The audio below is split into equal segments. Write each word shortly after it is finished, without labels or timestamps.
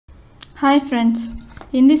Hi friends,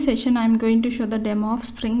 in this session I am going to show the demo of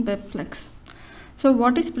spring-boot-starter-webflux. So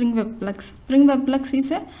what is spring-boot-starter-webflux? Spring-boot-starter-webflux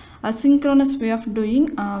is a asynchronous way of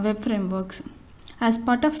doing web frameworks. As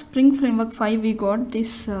part of Spring Framework 5 we got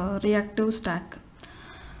this reactive stack.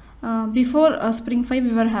 Before Spring 5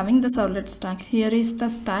 we were having the servlet stack. Here is the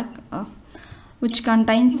stack which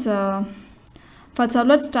contains for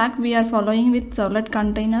servlet stack we are following with servlet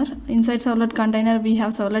container. Inside servlet container we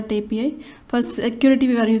have servlet API. For security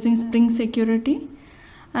we are using Spring Security,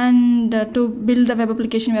 and to build the web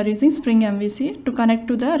application we are using Spring MVC. To connect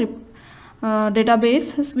to the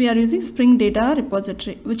database we are using Spring Data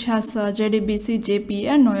Repository, which has JDBC, JPA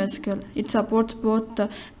and NoSQL. It supports both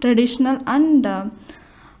traditional and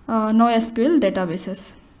NoSQL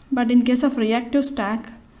databases. But in case of reactive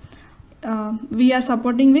stack, we are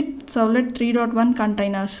supporting with Servlet 3.1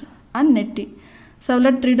 containers and Netty.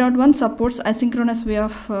 Servlet 3.1 supports asynchronous way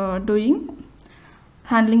of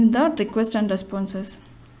handling the request and responses.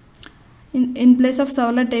 In place of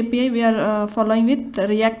Servlet API, we are following with the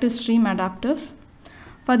reactive stream adapters.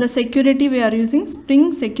 For the security, we are using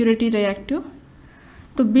Spring Security Reactive.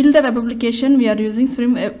 To build the web application, we are using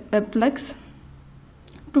spring-boot-starter-webflux.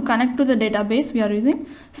 To connect to the database, we are using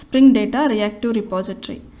Spring Data Reactive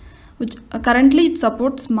Repository, which currently it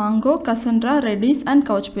supports Mongo, Cassandra, Redis and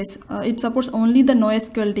Couchbase. It supports only the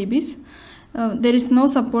NoSQL DBs. There is no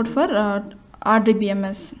support for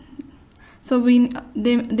RDBMS. So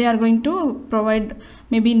they are going to provide,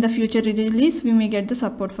 maybe in the future release we may get the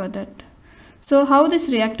support for that. So how this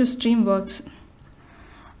reactive stream works?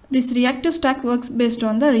 This reactive stack works based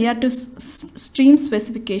on the reactive stream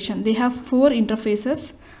specification. They have 4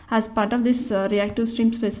 interfaces as part of this reactive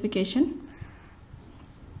stream specification.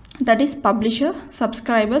 That is publisher,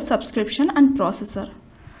 subscriber, subscription and processor.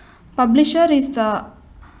 Publisher is the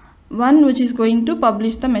one which is going to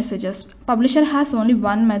publish the messages. Publisher has only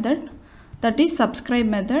one method, that is subscribe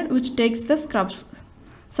method, which takes the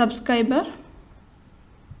subscriber.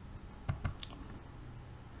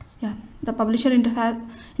 The publisher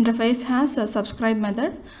interface has a subscribe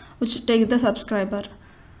method which takes the subscriber,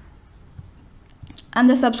 and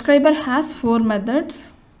the subscriber has 4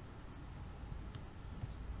 methods.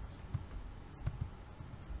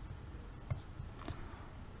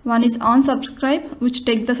 One is on subscribe, which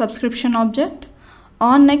takes the subscription object,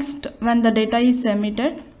 on next when the data is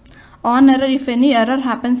emitted, on error if any error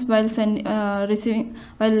happens while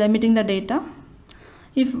emitting the data.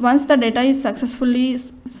 If once the data is successfully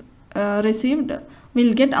received,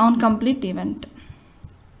 we'll get on complete event.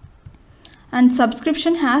 And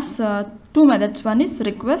subscription has 2 methods. One is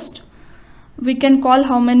request. We can call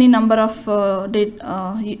how many number of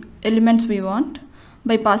elements we want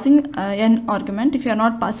by passing an argument. If you are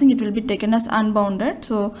not passing, it will be taken as unbounded.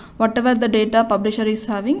 So whatever the data publisher is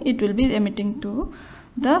having, it will be emitting to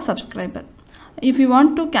the subscriber. If you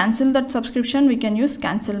want to cancel that subscription, we can use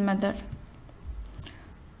cancel method.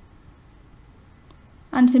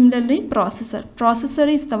 And similarly processor. Processor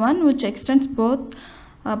is the one which extends both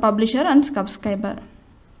publisher and subscriber.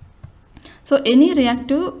 So any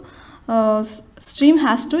reactive stream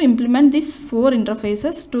has to implement these 4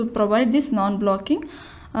 interfaces to provide this non-blocking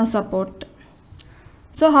support.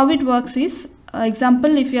 So how it works is,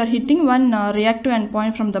 example, if you are hitting one reactive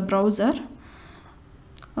endpoint from the browser,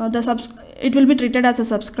 it will be treated as a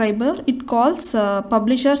subscriber. It calls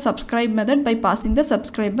publisher subscribe method by passing the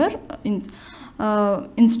subscriber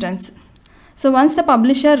instance. So once the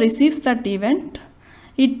publisher receives that event,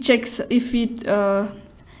 it checks if it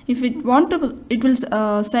will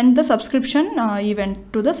send the subscription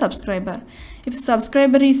event to the subscriber. If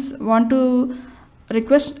subscriber want to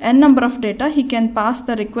request n number of data, he can pass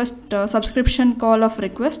the request subscription call of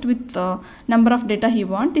request with number of data he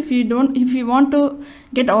want. If he want to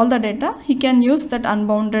get all the data, he can use that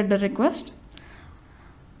unbounded request.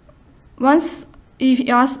 Once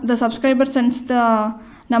the subscriber sends the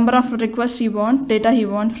number of requests data he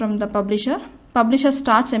want from the publisher, publisher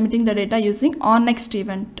starts emitting the data using on next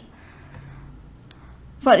event.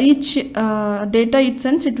 For each data it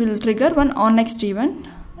sends, it will trigger one on next event.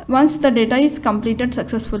 Once the data is completed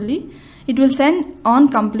successfully, it will send on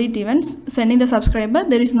complete events, sending the subscriber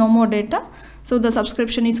there is no more data, so the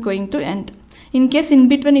subscription is going to end. In case in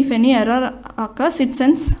between if any error occurs, it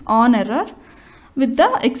sends on error with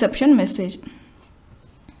the exception message.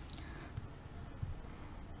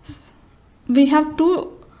 We have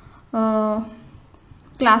 2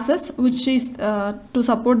 classes which is to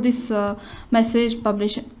support this message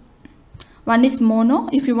publishing. One is mono.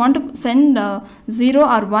 If you want to send 0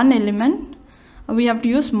 or 1 element, we have to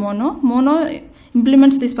use mono. Mono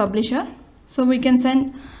implements this publisher. So we can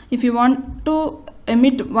send, if you want to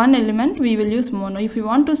emit one element, we will use mono. If we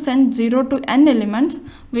want to send 0 to n elements,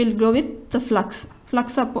 we will go with the flux.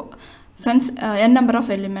 Flux sends n number of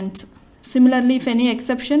elements. Similarly, if any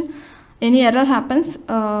exception, any error happens,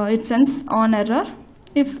 it sends on error.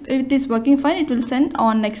 If it is working fine, it will send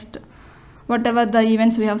on next, whatever the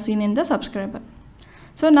events we have seen in the subscriber.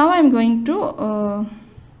 So now I am going to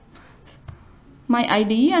my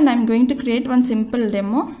IDE and I am going to create one simple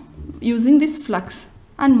demo using this flux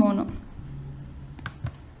and mono.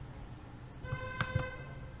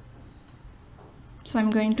 So I am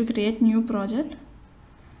going to create new project,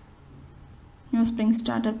 new Spring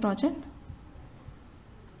Starter project.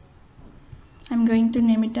 I am going to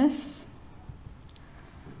name it as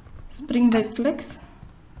spring-boot-starter-webflux.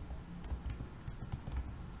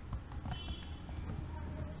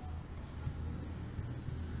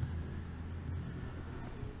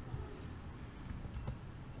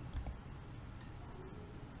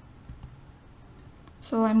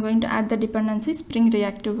 So I'm going to add the dependency Spring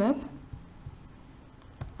Reactive Web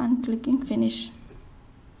and clicking finish.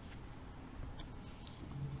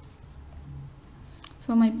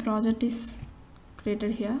 So my project is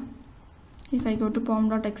created here. If I go to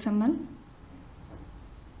pom.xml,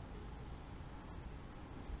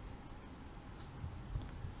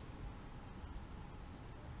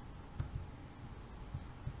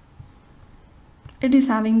 it is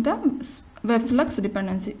having the webflux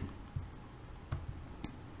dependency.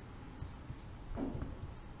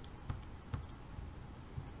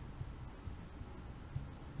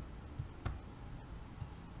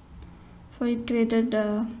 So it created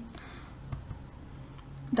the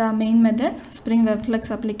main method Spring Webflux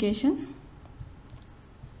application.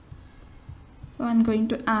 So I'm going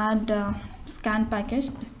to add scan package,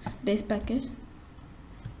 base package.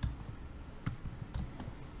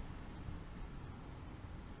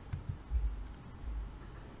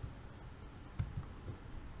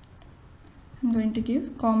 I'm going to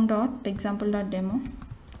give com.example.demo.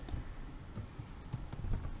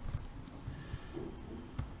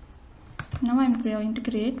 Now I'm going to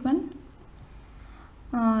create one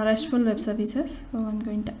RESTful web services. So I'm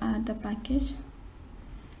going to add the package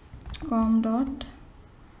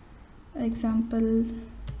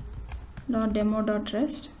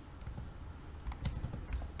com.example.demo.rest.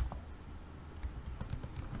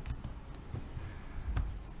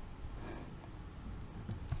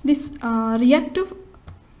 This reactive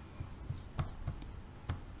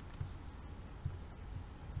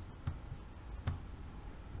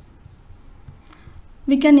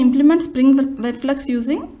we can implement Spring Webflux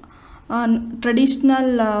using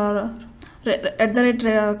traditional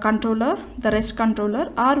controller, the REST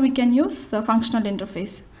controller, or we can use the functional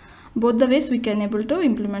interface. Both the ways we can able to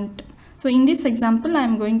implement. So in this example, I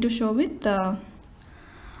am going to show with our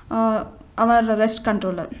REST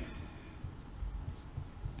controller.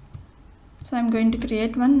 So I am going to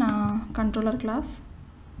create one controller class.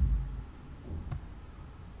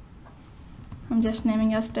 I am just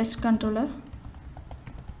naming as test controller.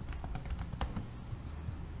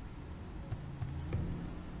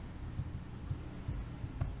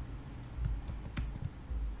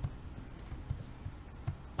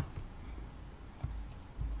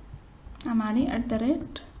 I'm adding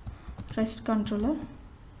 @REST controller.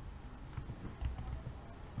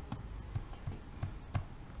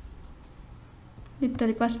 With the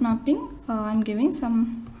request mapping, I'm giving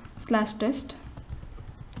some /test.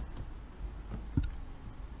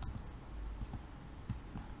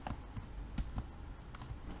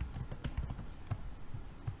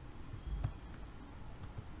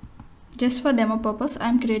 Just for demo purpose,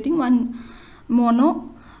 I'm creating one mono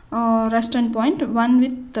REST endpoint, one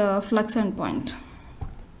with flux endpoint.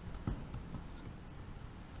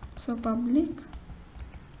 So public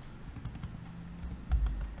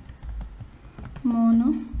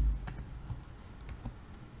mono,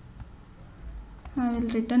 I will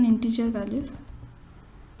return integer values,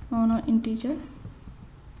 mono integer,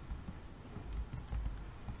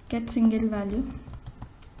 get single value.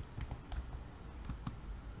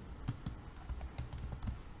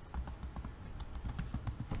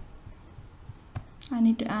 I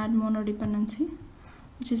need to add mono dependency,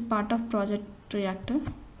 which is part of project reactor,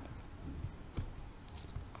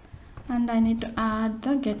 and I need to add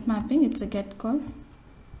the get mapping. It's a get call.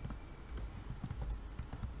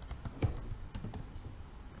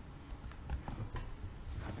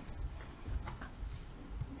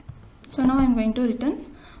 So now I'm going to return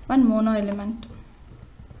one mono element.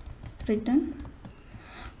 Return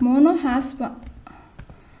mono has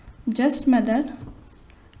just method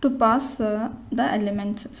to pass the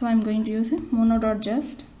elements. So I'm going to use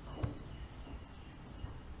mono.just.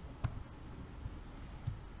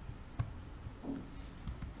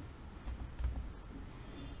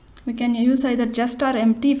 We can use either just or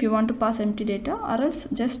empty if you want to pass empty data, or else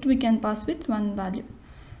just we can pass with one value.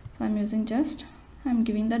 So I'm using just, I'm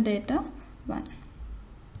giving the data 1.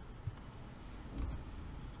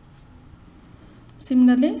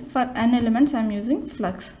 Similarly, for n elements I'm using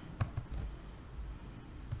flux.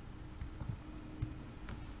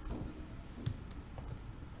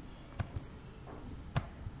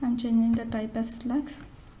 I'm changing the type as flux.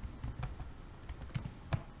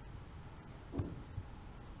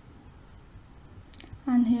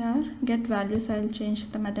 And here get values, I'll change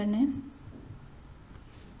the method name.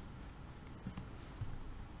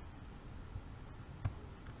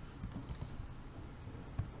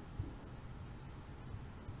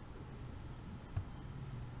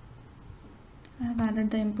 I have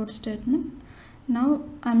added the import statement. Now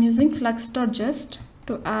I'm using flux.just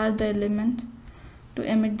to add the element, to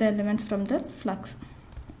emit the elements from the flux.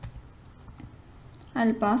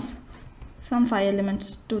 I'll pass some 5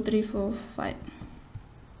 elements, 2, 3, 4, 5.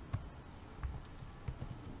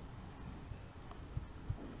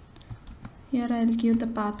 Here I'll give the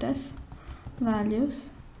path as values.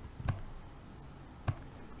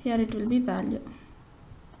 Here it will be value.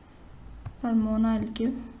 For mono I'll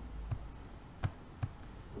give,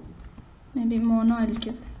 maybe mono I'll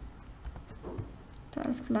give.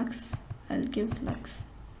 For flux I'll give flux.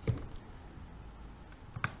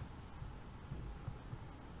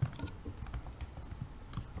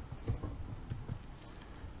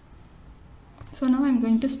 So now I'm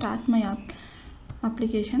going to start my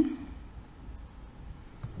application.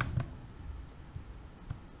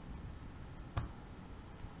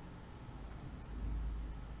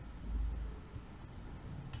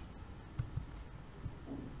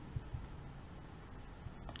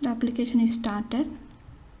 The application is started.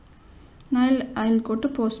 Now I'll go to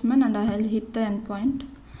Postman and I'll hit the endpoint.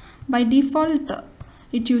 By default,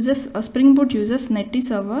 it uses Spring Boot uses Netty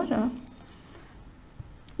server.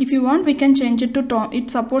 If you want, we can change it to it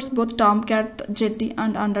supports both Tomcat, Jetty,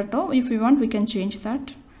 and Undertow. If you want, we can change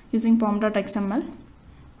that using pom.xml.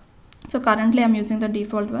 So currently, I'm using the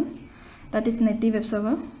default one, that is Netty web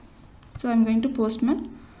server. So I'm going to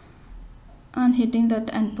Postman and hitting that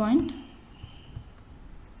endpoint.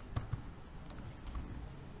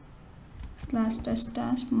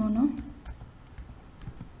 // mono.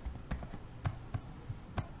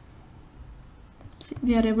 See,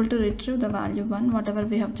 we are able to retrieve the value 1, whatever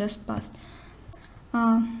we have just passed.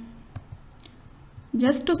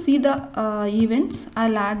 Just to see the events,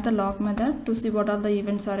 I'll add the log method to see what all the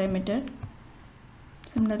events are emitted.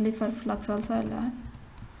 Similarly for flux also I'll add,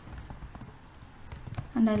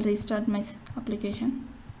 and I'll restart my application.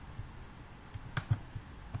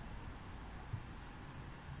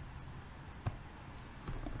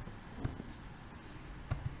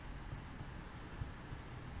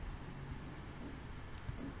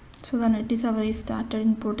 So the Netty server is started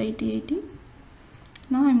in port 8080.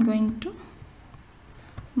 Now I'm going to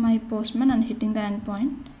my Postman and hitting the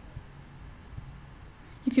endpoint.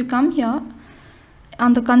 If you come here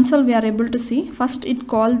on the console, we are able to see first it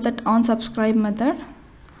called that onSubscribe method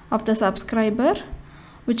of the subscriber,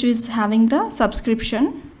 which is having the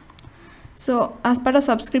subscription. So as part of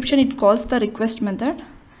subscription, it calls the request method.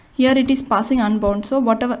 Here it is passing unbound, so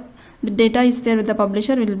whatever the data is there with the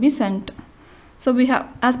publisher will be sent. So we have,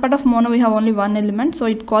 as part of mono, we have only one element, so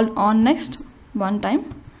it called on next one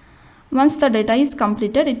time. Once the data is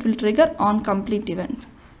completed, it will trigger on complete event.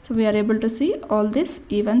 So we are able to see all these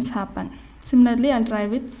events happen. Similarly, I'll try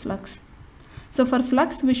with flux. So for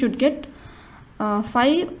flux, we should get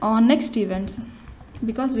 5 on next events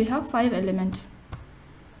because we have 5 elements.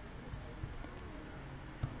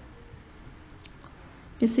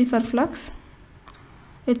 You see for flux,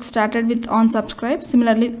 it started with on subscribe.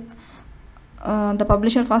 Similarly, the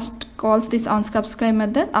publisher first calls this onSubscribe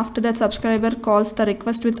method. After that, subscriber calls the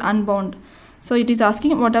request with unbound. So it is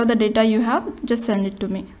asking whatever the data you have, just send it to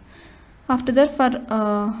me. After that, for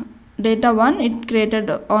data 1, it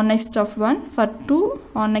created on next of 1. For 2,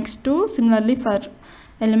 on next 2. Similarly for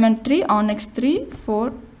element 3, on next 3,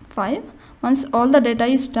 4, 5. Once all the data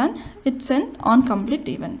is done, it sent on complete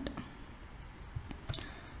event.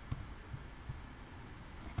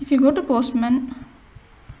 If you go to Postman,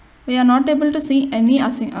 we are not able to see any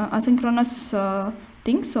asynchronous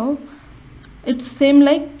thing, so it's same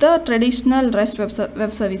like the traditional REST web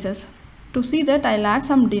services. To see that, I'll add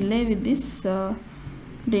some delay with this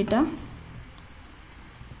data.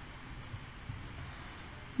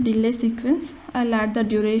 Delay sequence. I'll add the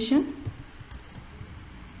duration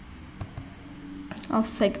of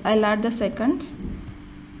I'll add the seconds.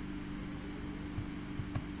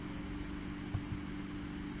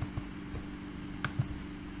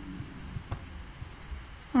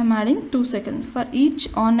 I'm adding 2 seconds. For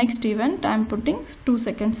each on next event I'm putting 2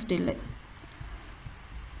 seconds delay.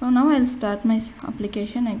 So now I'll start my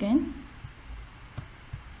application again.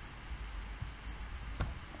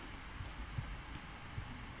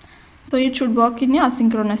 So it should work in a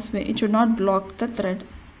asynchronous way. It should not block the thread.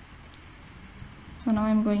 So now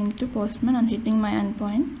I'm going to Postman and hitting my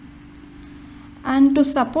endpoint. And to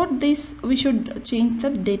support this, we should change the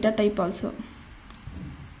data type also.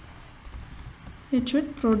 It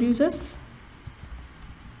should produces.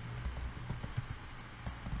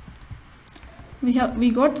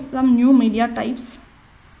 We got some new media types.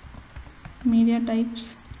 Media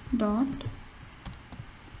types dot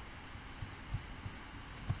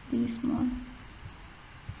be small.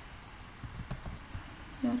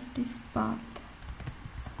 Here it is path.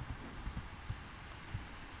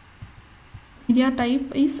 Media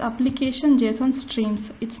type is application JSON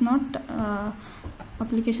streams. It's not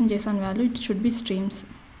application JSON value. It should be streams.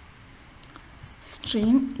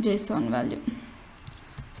 Stream JSON value,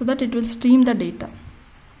 so that it will stream the data.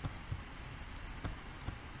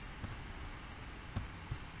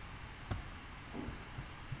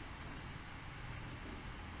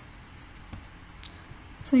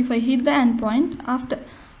 So if I hit the endpoint, after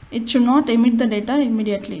it should not emit the data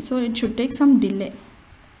immediately, so it should take some delay.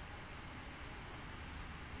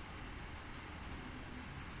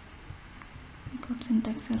 I got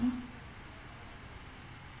syntax error.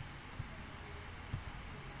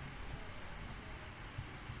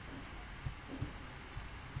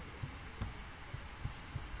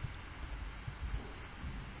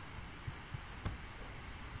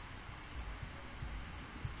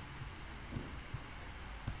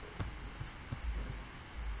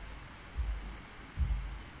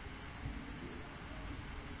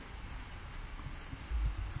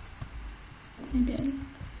 Maybe I'll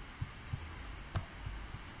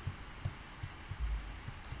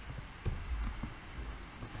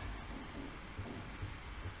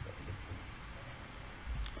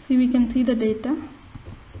see, we can see the data.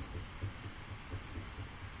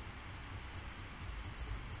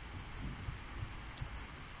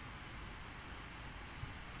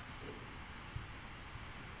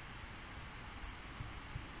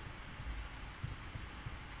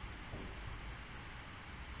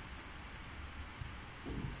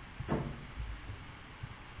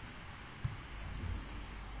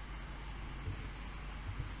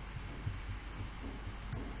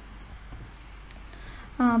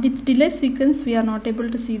 With delay sequence we are not able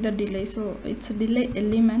to see the delay, so it's a delay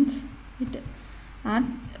elements. It add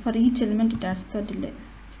for each element, it adds the delay.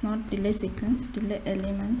 It's not delay sequence, delay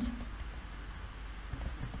elements.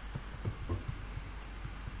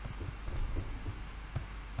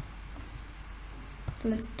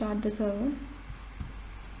 Let's start the server.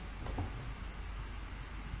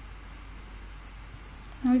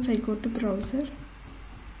 Now if I go to browser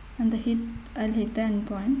and I'll hit the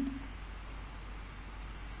endpoint.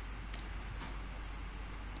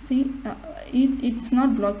 See, it's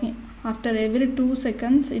not blocking. After every 2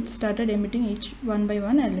 seconds it started emitting each one by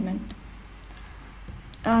one element.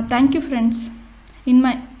 Thank you friends.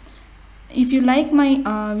 If you like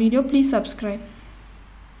my video, please subscribe.